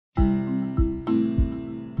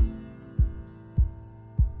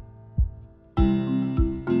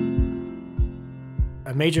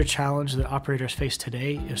A major challenge that operators face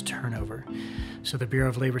today is turnover. So the Bureau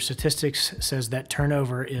of Labor Statistics says that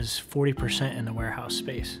turnover is 40% in the warehouse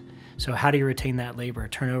space. So how do you retain that labor?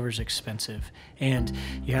 Turnover is expensive, and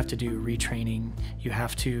you have to do retraining. You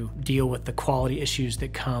have to deal with the quality issues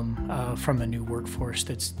that come from a new workforce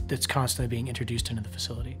that's constantly being introduced into the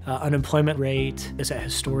facility. Unemployment rate is at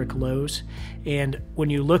historic lows, and when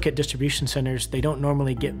you look at distribution centers, they don't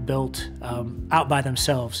normally get built out by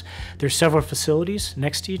themselves. There's several facilities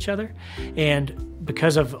next to each other, and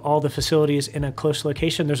because of all the facilities in a close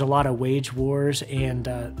location, there's a lot of wage wars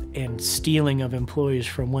and stealing of employees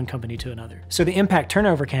from one company to another. So the impact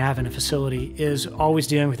turnover can have in a facility is always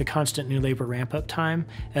dealing with the constant new labor ramp-up time,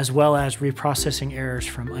 as well as reprocessing errors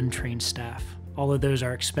from untrained staff. All of those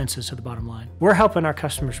are expenses to the bottom line. We're helping our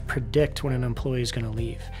customers predict when an employee is going to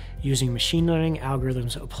leave using machine learning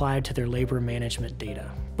algorithms applied to their labor management data.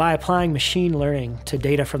 By applying machine learning to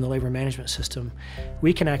data from the labor management system,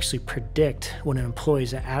 we can actually predict when an employee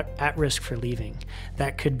is at risk for leaving.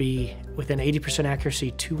 That could be within 80%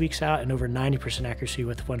 accuracy 2 weeks out and over 90% accuracy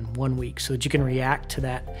within 1 week, so that you can react to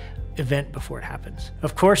that event before it happens.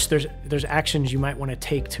 Of course, there's actions you might want to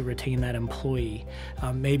take to retain that employee.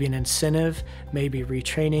 Maybe an incentive, maybe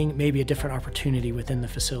retraining, maybe a different opportunity within the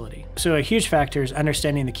facility. So a huge factor is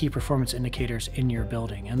understanding the key performance indicators in your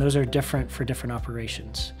building, and those are different for different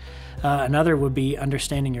operations. Another would be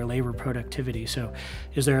understanding your labor productivity. So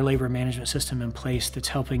is there a labor management system in place that's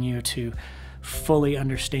helping you to fully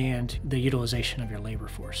understand the utilization of your labor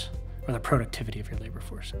force, or the productivity of your labor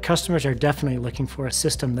force? Customers are definitely looking for a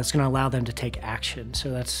system that's going to allow them to take action.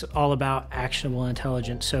 So that's all about actionable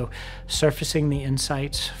intelligence. So surfacing the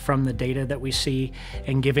insights from the data that we see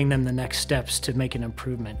and giving them the next steps to make an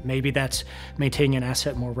improvement. Maybe that's maintaining an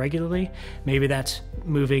asset more regularly. Maybe that's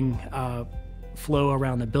moving flow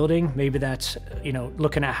around the building. Maybe that's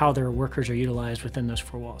looking at how their workers are utilized within those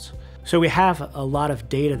four walls. So we have a lot of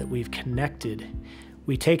data that we've connected.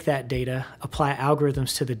 We take that data, apply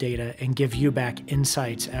algorithms to the data, and give you back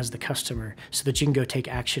insights as the customer so that you can go take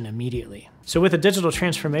action immediately. So with a digital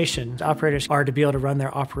transformation, operators are to be able to run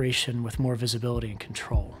their operation with more visibility and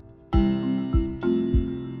control.